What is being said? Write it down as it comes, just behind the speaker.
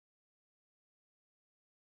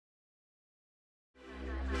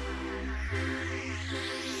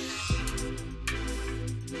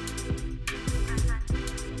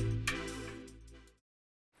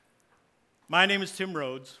My name is Tim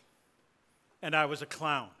Rhodes, and I was a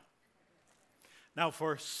clown. Now,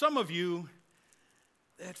 for some of you,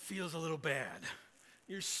 that feels a little bad.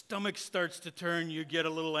 Your stomach starts to turn, you get a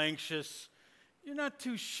little anxious. You're not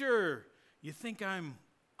too sure. You think I'm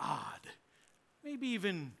odd, maybe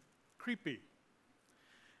even creepy.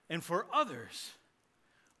 And for others,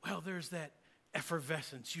 well, there's that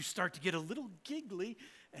effervescence. You start to get a little giggly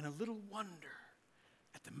and a little wonder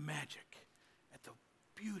at the magic, at the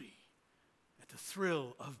beauty, at the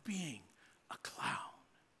thrill of being a clown.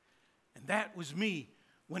 And that was me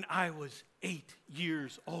when I was 8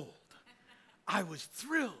 years old. I was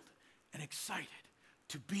thrilled and excited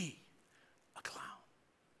to be a clown.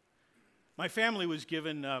 My family was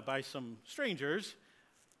given by some strangers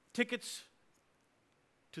tickets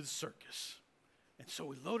to the circus. And so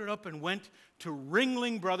we loaded up and went to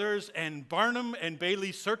Ringling Brothers and Barnum and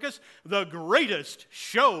Bailey Circus, the greatest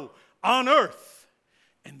show on earth.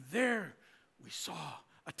 And there we saw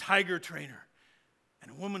a tiger trainer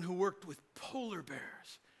and a woman who worked with polar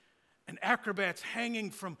bears and acrobats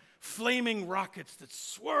hanging from flaming rockets that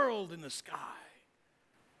swirled in the sky.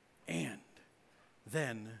 And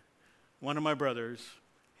then one of my brothers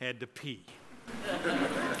had to pee.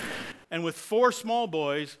 And with 4 small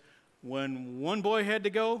boys, when one boy had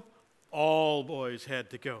to go, all boys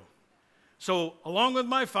had to go. So along with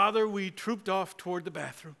my father, we trooped off toward the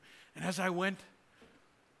bathroom. And as I went,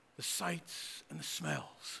 the sights and the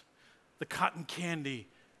smells, the cotton candy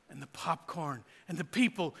and the popcorn and the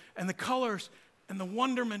people and the colors and the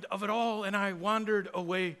wonderment of it all, and I wandered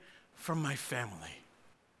away from my family.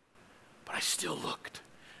 But I still looked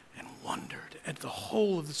and wondered at the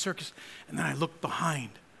whole of the circus, and then I looked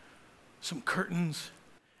behind some curtains,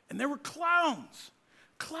 and there were clowns,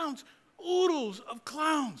 oodles of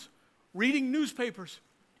clowns, reading newspapers,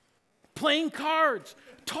 playing cards,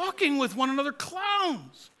 talking with one another,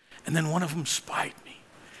 clowns. And then one of them spied me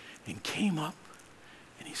and came up,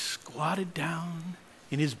 and he squatted down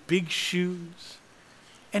in his big shoes,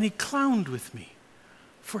 and he clowned with me.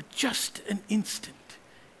 For just an instant,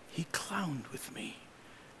 he clowned with me,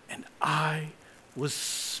 and I was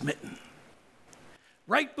smitten.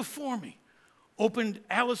 Right before me, opened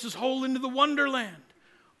Alice's hole into the Wonderland,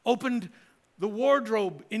 opened the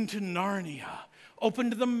wardrobe into Narnia,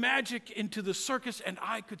 opened the magic into the circus, and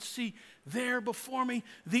I could see there before me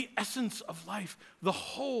the essence of life, the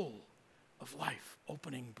whole of life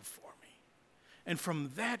opening before me. And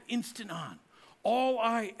from that instant on, all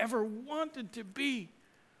I ever wanted to be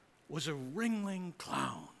was a Ringling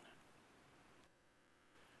clown.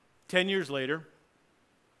 10 years later,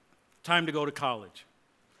 time to go to college.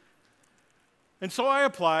 And so I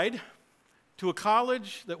applied to a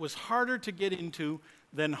college that was harder to get into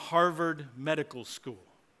than Harvard Medical School.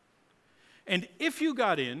 And if you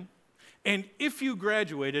got in, and if you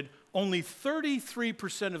graduated, only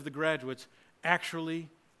 33% of the graduates actually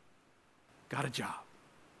got a job.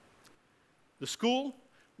 The school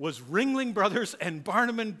was Ringling Brothers and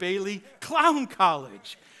Barnum and Bailey Clown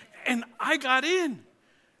College. And I got in.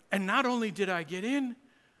 And not only did I get in,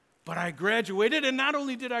 but I graduated, and not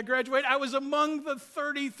only did I graduate, I was among the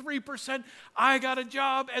 33%. I got a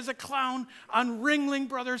job as a clown on Ringling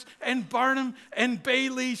Brothers and Barnum and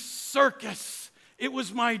Bailey Circus. It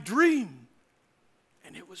was my dream,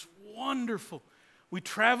 and it was wonderful. We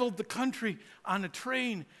traveled the country on a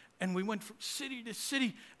train, and we went from city to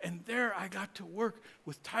city, and there I got to work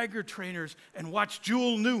with tiger trainers and watch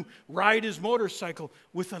Jewel New ride his motorcycle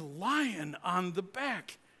with a lion on the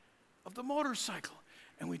back of the motorcycle.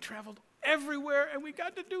 And we traveled everywhere, and we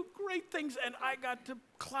got to do great things, and I got to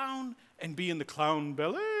clown and be in the clown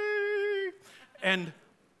ballet. And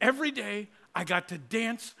every day, I got to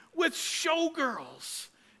dance with showgirls.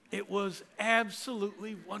 It was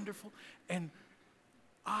absolutely wonderful. And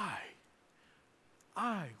I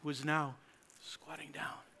was now squatting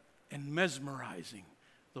down and mesmerizing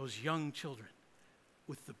those young children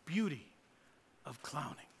with the beauty of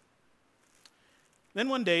clowning. Then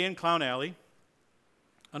one day in Clown Alley,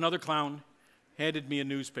 another clown handed me a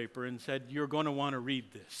newspaper and said, "You're going to want to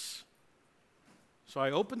read this." So I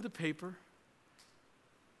opened the paper,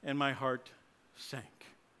 and my heart sank.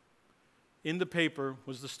 In the paper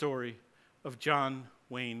was the story of John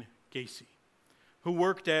Wayne Gacy, who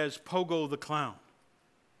worked as Pogo the Clown.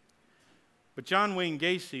 But John Wayne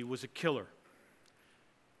Gacy was a killer.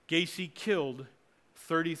 Gacy killed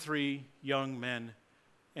 33 young men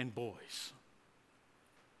and boys,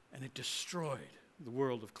 and it destroyed the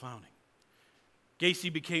world of clowning.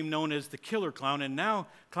 Gacy became known as the killer clown, and now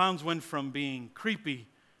clowns went from being creepy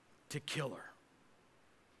to killer.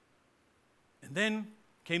 And then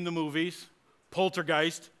came the movies,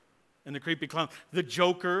 Poltergeist and the creepy clown, The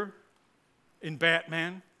Joker in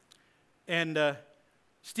Batman, and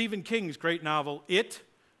Stephen King's great novel, It,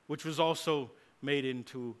 which was also made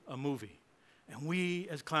into a movie. And we,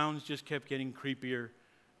 as clowns, just kept getting creepier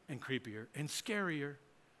and creepier and scarier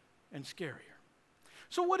and scarier.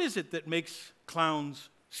 So what is it that makes clowns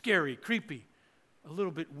scary, creepy, a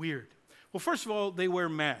little bit weird? Well, first of all, they wear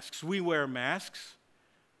masks. We wear masks.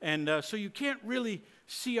 And so you can't really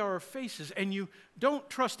see our faces. And you don't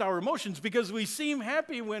trust our emotions because we seem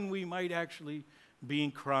happy when we might actually be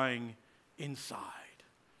crying inside.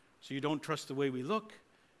 So you don't trust the way we look,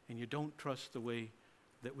 and you don't trust the way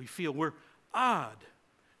that we feel. We're odd,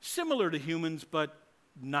 similar to humans, but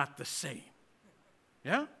not the same.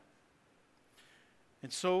 Yeah?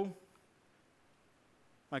 And so,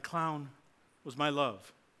 my clown was my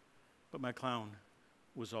love, but my clown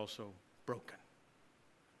was also broken.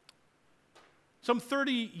 Some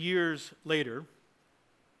 30 years later,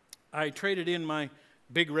 I traded in my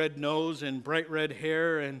big red nose and bright red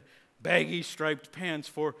hair and baggy striped pants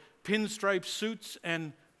for pinstripe suits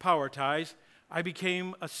and power ties. I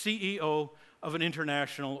became a CEO of an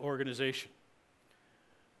international organization.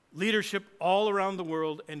 Leadership all around the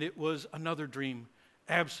world, and it was another dream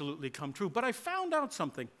absolutely come true. But I found out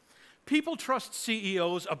something. People trust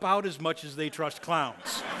CEOs about as much as they trust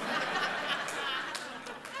clowns.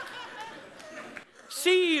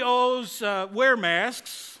 CEOs wear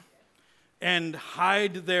masks and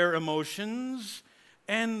hide their emotions,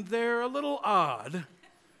 and they're a little odd.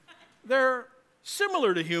 They're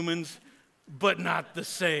similar to humans, but not the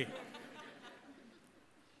same.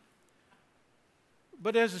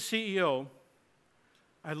 But as a CEO,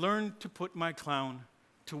 I learned to put my clown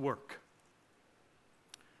to work.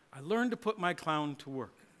 I learned to put my clown to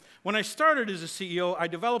work. When I started as a CEO, I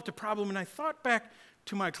developed a problem, and I thought back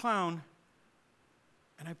to my clown,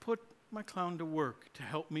 and I put my clown to work to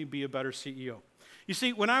help me be a better CEO. You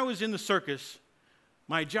see, when I was in the circus,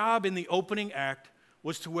 my job in the opening act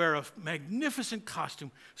was to wear a magnificent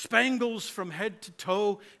costume, spangles from head to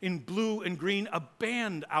toe in blue and green, a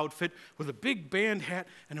band outfit with a big band hat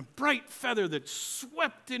and a bright feather that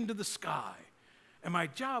swept into the sky. And my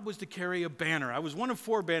job was to carry a banner. I was one of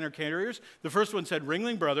 4 banner carriers. The first one said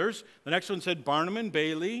Ringling Brothers. The next one said Barnum and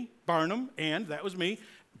that was me,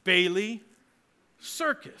 Bailey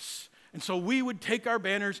Circus. And so we would take our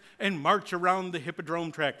banners and march around the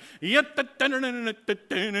hippodrome track. And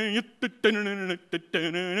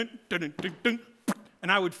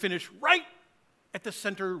I would finish right at the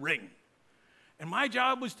center ring. And my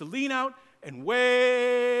job was to lean out and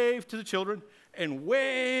wave to the children and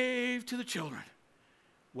wave to the children.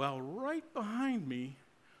 Well, right behind me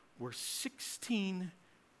were 16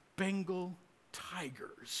 Bengal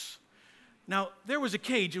tigers. Now, there was a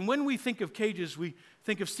cage, and when we think of cages, we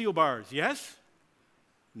think of steel bars, yes?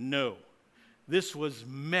 No. This was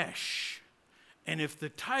mesh. And if the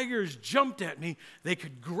tigers jumped at me, they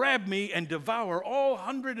could grab me and devour all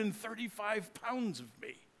 135 pounds of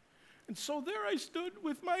me. And so there I stood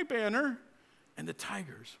with my banner and the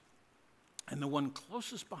tigers. And the one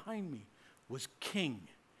closest behind me was King.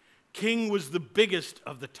 King was the biggest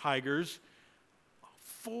of the tigers,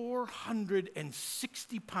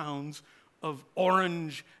 460 pounds of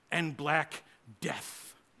orange and black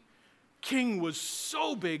death. King was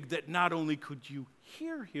so big that not only could you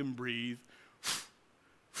hear him breathe,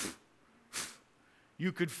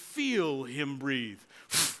 you could feel him breathe.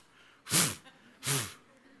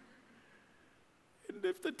 And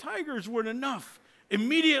if the tigers weren't enough,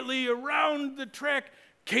 immediately around the track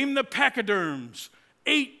came the pachyderms.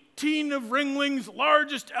 18 of Ringling's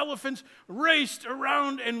largest elephants raced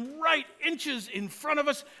around and right inches in front of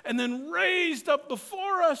us and then raised up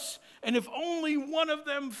before us. And if only one of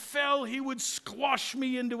them fell, he would squash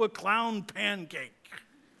me into a clown pancake.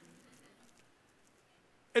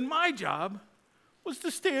 And my job was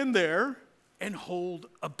to stand there and hold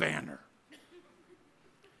a banner.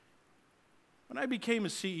 When I became a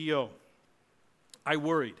CEO, I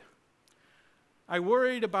worried. I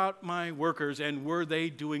worried about my workers and were they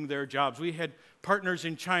doing their jobs. We had partners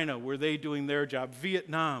in China, were they doing their job?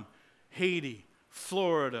 Vietnam, Haiti,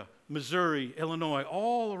 Florida, Missouri, Illinois,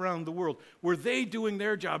 all around the world. Were they doing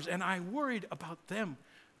their jobs? And I worried about them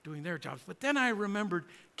doing their jobs. But then I remembered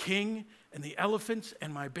King and the elephants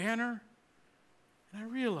and my banner, and I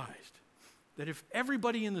realized that if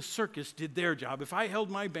everybody in the circus did their job, if I held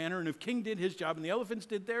my banner and if King did his job and the elephants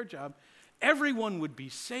did their job, everyone would be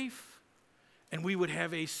safe and we would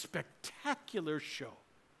have a spectacular show.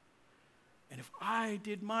 And if I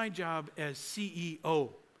did my job as CEO,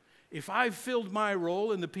 if I filled my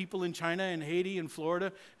role and the people in China and Haiti and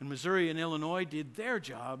Florida and Missouri and Illinois did their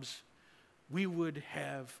jobs, we would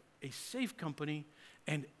have a safe company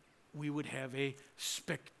and we would have a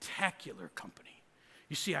spectacular company.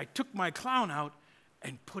 You see, I took my clown out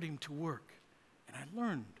and put him to work, and I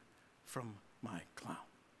learned from my clown.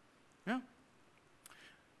 Yeah?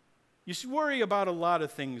 You worry about a lot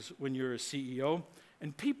of things when you're a CEO,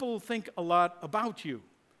 and people think a lot about you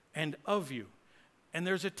and of you. And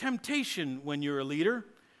there's a temptation when you're a leader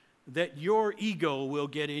that your ego will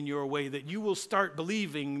get in your way, that you will start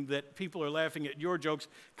believing that people are laughing at your jokes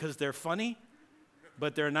because they're funny,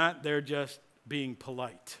 but they're not, they're just being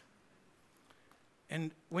polite.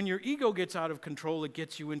 And when your ego gets out of control, it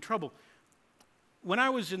gets you in trouble. When I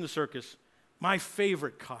was in the circus, my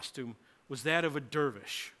favorite costume was that of a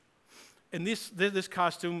dervish. And this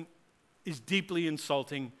costume is deeply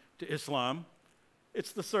insulting to Islam.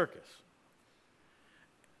 It's the circus.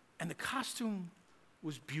 And the costume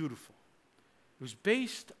was beautiful. It was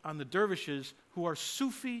based on the dervishes who are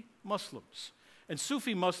Sufi Muslims. And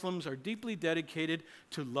Sufi Muslims are deeply dedicated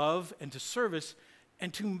to love and to service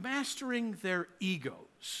and to mastering their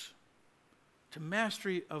egos. To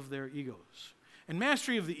mastery of their egos. And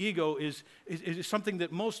mastery of the ego is something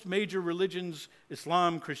that most major religions,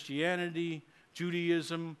 Islam, Christianity,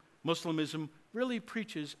 Judaism, Muslimism, really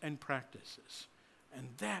preaches and practices. And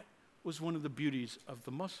that was one of the beauties of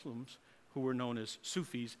the Muslims who were known as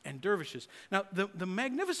Sufis and dervishes. Now, the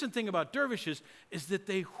magnificent thing about dervishes is that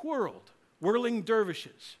they whirling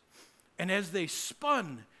dervishes. And as they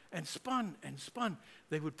spun and spun and spun,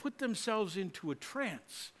 they would put themselves into a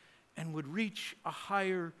trance and would reach a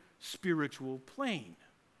higher spiritual plane.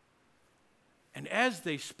 And as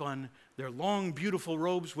they spun, their long, beautiful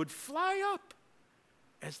robes would fly up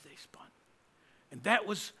as they spun. And that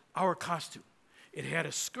was our costume. It had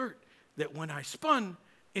a skirt that when I spun,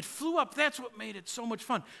 it flew up. That's what made it so much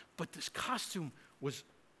fun. But this costume was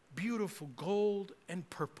beautiful gold and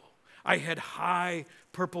purple. I had high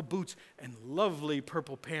purple boots and lovely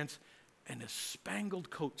purple pants and a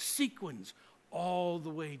spangled coat, sequins all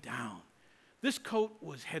the way down. This coat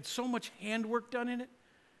had so much handwork done in it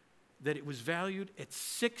that it was valued at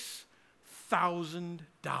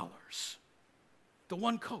 $6,000. The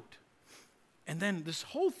one coat. And then this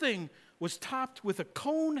whole thing was topped with a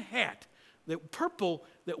cone hat, purple,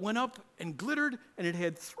 that went up and glittered, and it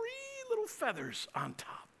had 3 little feathers on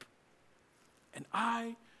top. And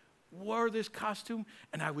I wore this costume,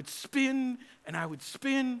 and I would spin, and I would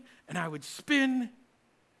spin, and I would spin,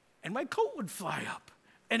 and my coat would fly up.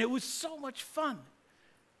 And it was so much fun.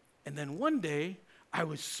 And then one day, I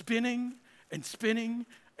was spinning and spinning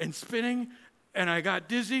and spinning, and I got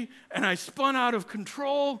dizzy, and I spun out of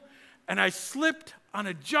control, and I slipped on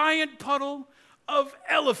a giant puddle of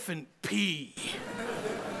elephant pee.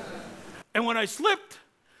 And when I slipped,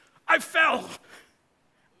 I fell,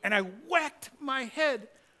 and I whacked my head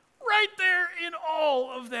right there in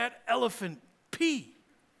all of that elephant pee.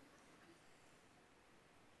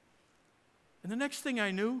 And the next thing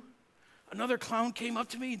I knew, another clown came up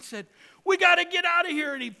to me and said, "We got to get out of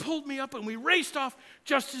here." And he pulled me up and we raced off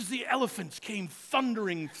just as the elephants came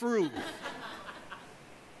thundering through.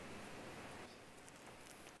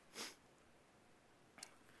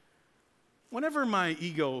 Whenever my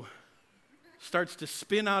ego starts to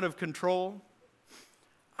spin out of control,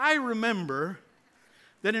 I remember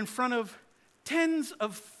that in front of tens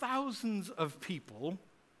of thousands of people,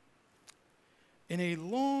 in a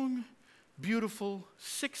long, beautiful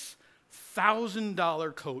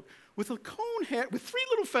 $6,000 coat with a cone hat with 3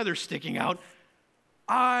 little feathers sticking out,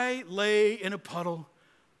 I lay in a puddle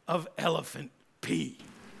of elephant pee.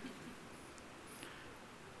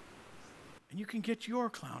 And you can get your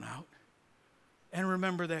clown out and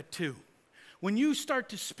remember that too. When you start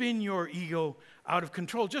to spin your ego out of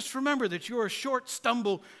control, just remember that you're a short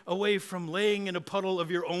stumble away from laying in a puddle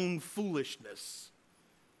of your own foolishness.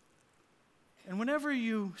 And whenever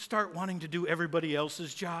you start wanting to do everybody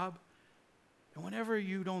else's job, and whenever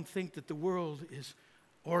you don't think that the world is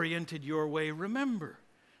oriented your way, remember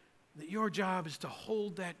that your job is to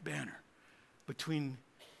hold that banner between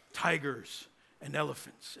tigers and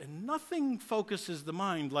elephants. And nothing focuses the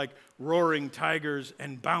mind like roaring tigers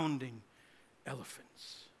and bounding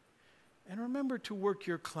elephants. And remember to work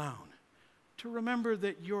your clown, to remember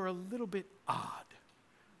that you're a little bit odd,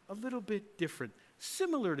 a little bit different,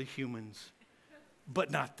 similar to humans,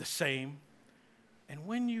 but not the same. And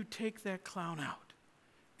when you take that clown out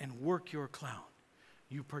and work your clown,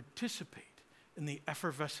 you participate in the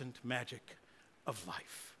effervescent magic of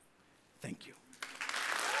life. Thank you.